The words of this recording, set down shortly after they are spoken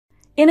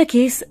In a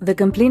case, the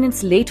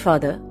complainant's late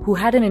father, who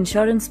had an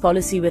insurance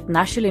policy with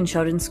National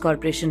Insurance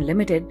Corporation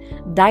Limited,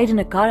 died in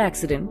a car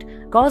accident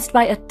caused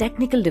by a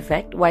technical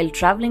defect while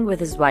traveling with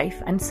his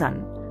wife and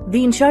son.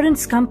 The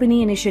insurance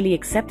company initially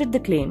accepted the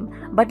claim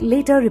but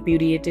later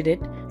repudiated it,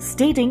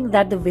 stating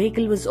that the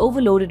vehicle was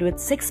overloaded with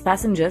 6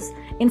 passengers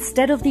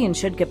instead of the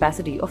insured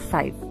capacity of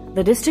 5.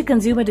 The District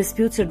Consumer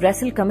Disputes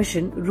Redressal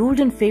Commission ruled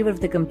in favor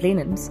of the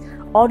complainants,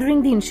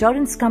 ordering the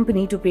insurance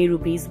company to pay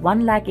Rs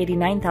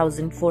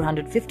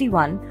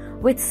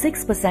 1,89,451 with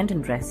 6%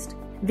 interest.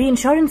 The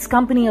insurance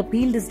company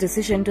appealed this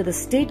decision to the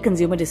State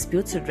Consumer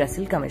Disputes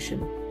Redressal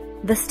Commission.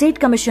 The State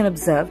Commission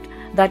observed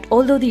that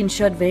although the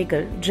insured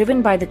vehicle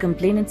driven by the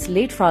complainant's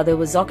late father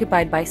was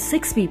occupied by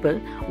 6 people,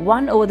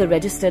 1 over the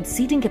registered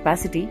seating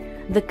capacity,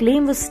 the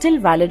claim was still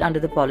valid under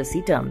the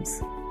policy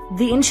terms.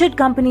 The insured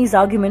company's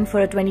argument for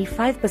a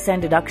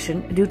 25%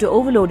 deduction due to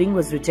overloading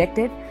was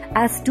rejected,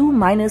 as 2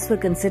 minors were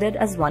considered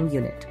as 1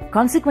 unit.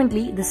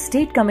 Consequently, the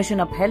State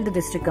Commission upheld the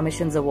District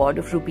Commission's award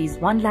of Rs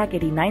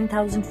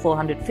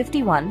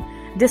 1,89,451,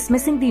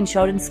 dismissing the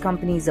insurance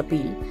company's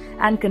appeal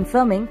and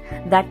confirming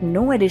that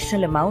no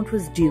additional amount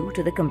was due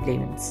to the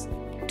complainants.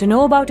 To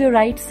know about your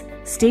rights,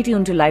 stay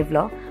tuned to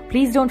LiveLaw.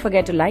 Please don't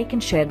forget to like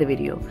and share the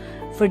video.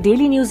 For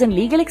daily news and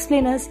legal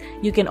explainers,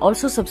 you can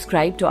also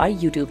subscribe to our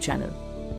YouTube channel.